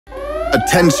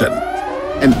Attention!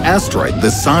 An asteroid the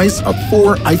size of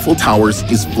 4 Eiffel Towers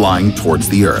is flying towards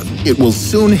the Earth. It will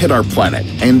soon hit our planet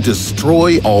and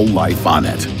destroy all life on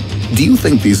it. Do you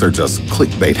think these are just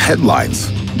clickbait headlines?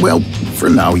 Well, for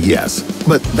now, yes.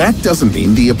 But that doesn't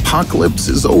mean the apocalypse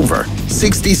is over.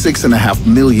 66.5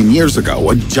 million years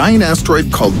ago, a giant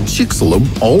asteroid called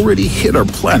Chicxulub already hit our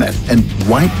planet and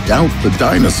wiped out the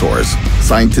dinosaurs.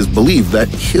 Scientists believe that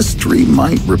history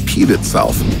might repeat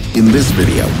itself. In this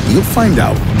video, you'll find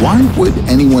out why would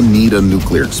anyone need a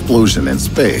nuclear explosion in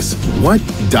space? What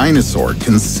dinosaur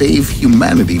can save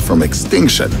humanity from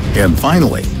extinction? And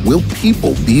finally, will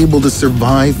people be able to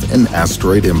survive an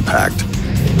asteroid impact?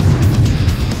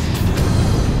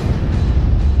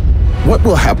 What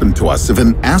will happen to us if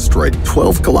an asteroid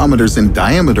 12 kilometers in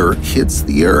diameter hits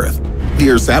the Earth? The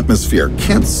Earth's atmosphere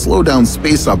can't slow down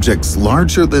space objects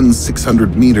larger than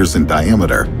 600 meters in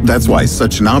diameter. That's why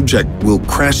such an object will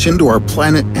crash into our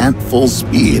planet at full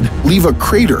speed, leave a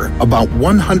crater about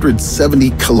 170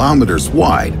 kilometers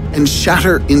wide, and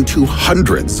shatter into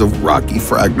hundreds of rocky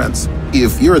fragments.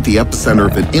 If you're at the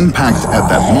epicenter of an impact at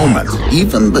that moment,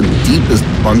 even the deepest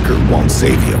bunker won't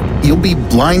save you. You'll be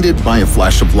blinded by a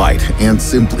flash of light and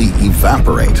simply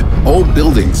evaporate. All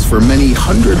buildings for many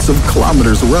hundreds of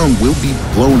kilometers around will be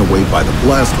blown away by the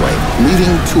blast wave,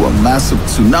 leading to a massive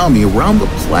tsunami around the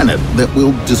planet that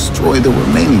will destroy the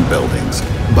remaining buildings.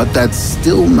 But that's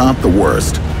still not the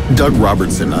worst. Doug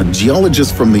Robertson, a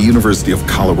geologist from the University of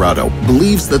Colorado,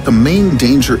 believes that the main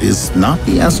danger is not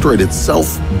the asteroid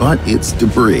itself, but its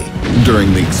debris.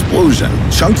 During the explosion,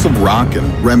 chunks of rock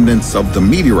and remnants of the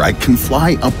meteorite can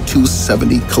fly up to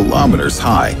 70 kilometers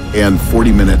high, and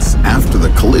 40 minutes after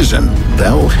the collision,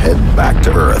 they'll head back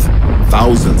to Earth.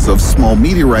 Thousands of small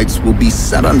meteorites will be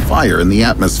set on fire in the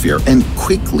atmosphere and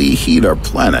quickly heat our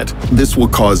planet. This will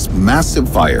cause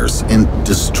massive fires and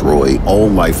destroy all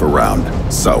life around.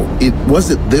 So, it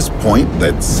was at this point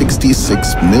that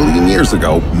 66 million years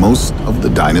ago, most of the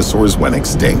dinosaurs went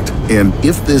extinct. And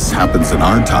if this happens in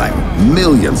our time,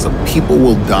 millions of people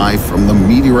will die from the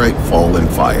meteorite fall and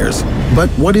fires. But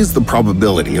what is the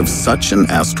probability of such an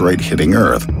asteroid hitting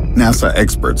Earth? NASA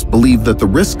experts believe that the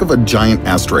risk of a giant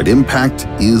asteroid impact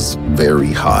is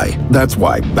very high. That's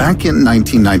why, back in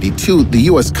 1992, the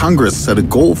US Congress set a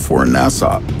goal for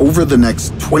NASA. Over the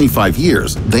next 25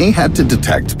 years, they had to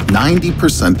detect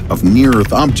 90% of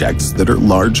near-Earth objects that are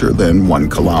larger than 1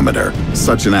 kilometer.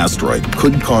 Such an asteroid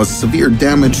could cause severe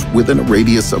damage within a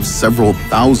radius of several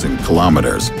thousand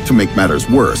kilometers. To make matters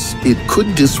worse, it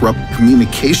could disrupt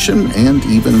communication and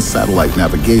even satellite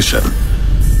navigation.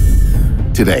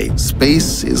 Today,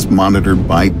 space is monitored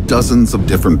by dozens of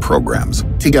different programs.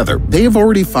 Together, they have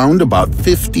already found about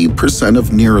 50%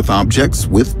 of near-Earth objects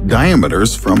with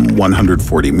diameters from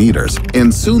 140 meters.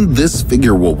 And soon this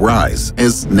figure will rise,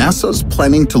 as NASA's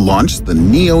planning to launch the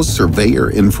NEO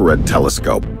Surveyor Infrared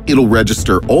Telescope. It'll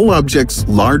register all objects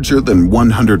larger than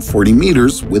 140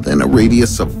 meters within a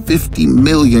radius of 50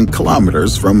 million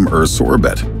kilometers from Earth's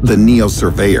orbit. The NEO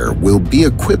Surveyor will be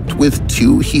equipped with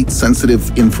 2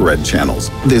 heat-sensitive infrared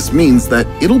channels. This means that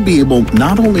it'll be able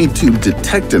not only to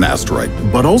detect an asteroid,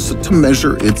 but also to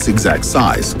measure its exact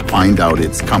size, find out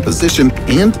its composition,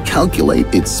 and calculate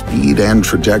its speed and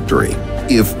trajectory.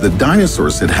 If the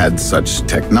dinosaurs had had such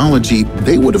technology,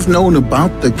 they would have known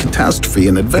about the catastrophe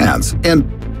in advance. And,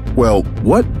 well,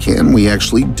 what can we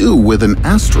actually do with an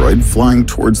asteroid flying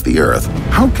towards the Earth?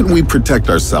 How can we protect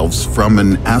ourselves from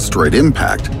an asteroid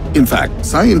impact? In fact,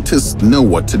 scientists know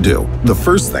what to do. The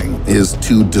first thing is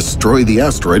to destroy the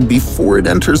asteroid before it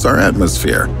enters our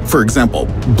atmosphere. For example,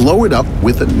 blow it up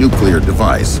with a nuclear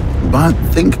device. But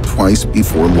think twice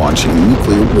before launching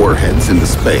nuclear warheads into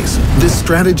space. This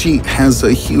strategy has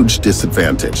a huge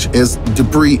disadvantage, as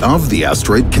debris of the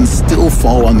asteroid can still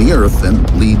fall on the Earth and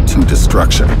lead to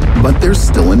destruction. But there's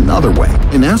still another way.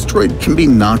 An asteroid can be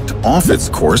knocked off its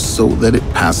course so that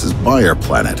it passes by our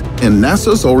planet. And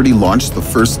NASA's already launched the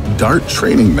first DART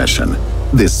training mission.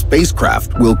 This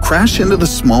spacecraft will crash into the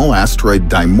small asteroid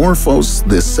Dimorphos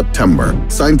this September.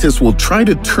 Scientists will try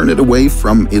to turn it away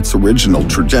from its original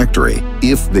trajectory.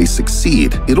 If they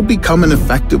succeed, it'll become an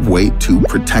effective way to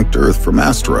protect Earth from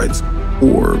asteroids.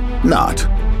 Or not.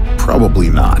 Probably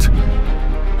not.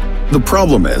 The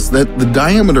problem is that the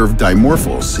diameter of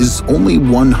Dimorphos is only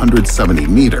 170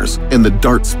 meters, and the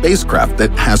DART spacecraft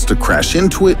that has to crash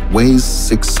into it weighs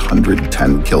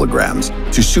 610 kilograms.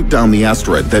 To shoot down the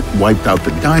asteroid that wiped out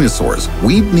the dinosaurs,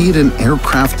 we'd need an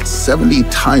aircraft 70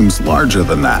 times larger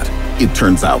than that. It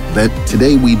turns out that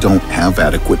today we don't have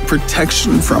adequate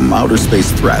protection from outer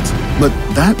space threats, but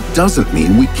that doesn't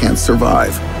mean we can't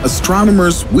survive.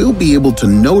 Astronomers will be able to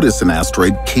notice an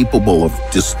asteroid capable of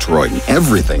destroying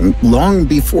everything long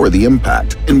before the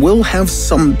impact, and will have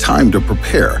some time to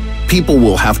prepare. People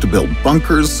will have to build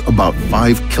bunkers about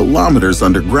 5 kilometers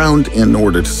underground in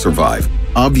order to survive.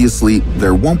 Obviously,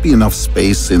 there won't be enough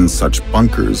space in such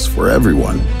bunkers for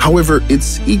everyone. However,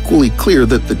 it's equally clear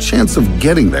that the chance of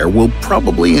getting there will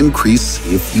probably increase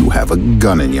if you have a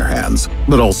gun in your hands.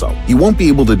 But also, you won't be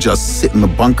able to just sit in the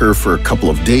bunker for a couple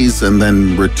of days and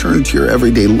then return to your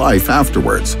everyday life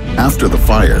afterwards. After the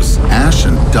fires, ash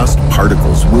and dust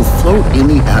particles will float in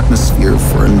the atmosphere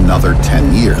for another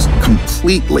 10 years,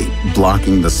 completely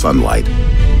blocking the sunlight.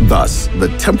 Thus,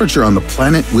 the temperature on the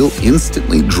planet will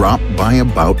instantly drop by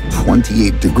about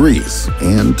 28 degrees,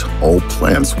 and all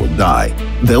plants will die.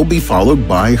 They'll be followed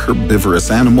by herbivorous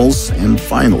animals and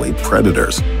finally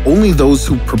predators. Only those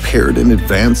who prepared in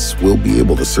advance will be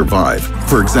able to survive.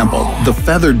 For example, the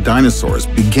feathered dinosaurs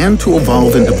began to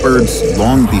evolve into birds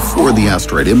long before the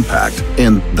asteroid impact,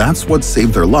 and that's what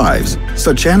saved their lives.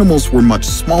 Such animals were much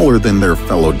smaller than their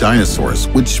fellow dinosaurs,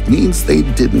 which means they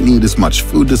didn't need as much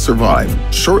food to survive.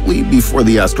 Shortly before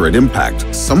the asteroid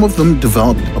impact, some of them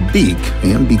developed a beak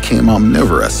and became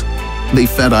omnivorous. They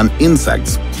fed on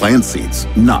insects, plant seeds,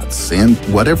 nuts, and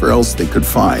whatever else they could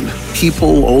find.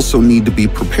 People also need to be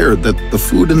prepared that the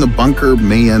food in the bunker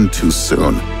may end too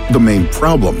soon. The main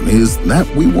problem is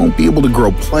that we won't be able to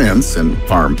grow plants and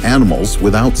farm animals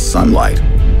without sunlight.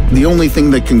 The only thing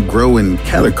that can grow in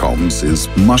catacombs is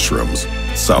mushrooms.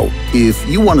 So, if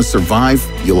you want to survive,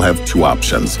 you'll have 2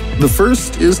 options. The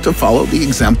first is to follow the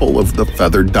example of the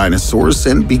feathered dinosaurs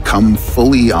and become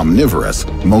fully omnivorous.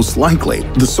 Most likely,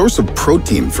 the source of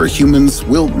protein for humans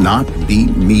will not be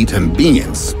meat and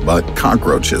beans, but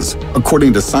cockroaches.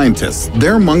 According to scientists,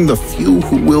 they're among the few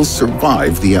who will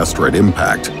survive the asteroid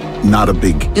impact. Not a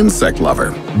big insect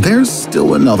lover, there's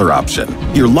still another option.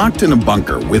 You're locked in a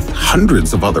bunker with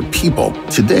hundreds of other people.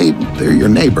 Today, they're your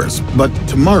neighbors, but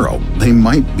tomorrow, they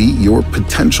might be your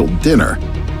potential dinner.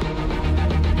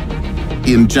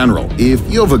 In general,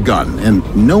 if you have a gun and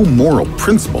no moral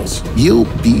principles, you'll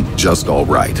be just all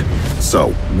right.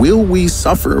 So, will we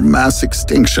suffer mass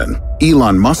extinction?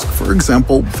 Elon Musk, for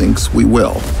example, thinks we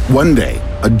will. One day,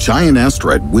 a giant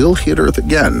asteroid will hit Earth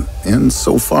again, and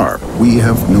so far, we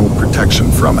have no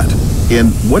protection from it.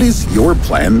 And what is your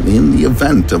plan in the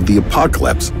event of the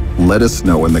apocalypse? Let us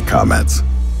know in the comments.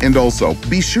 And also,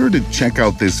 be sure to check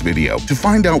out this video to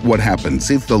find out what happens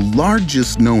if the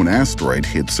largest known asteroid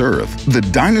hits Earth. The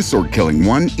dinosaur-killing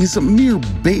one is a mere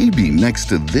baby next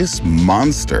to this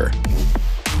monster.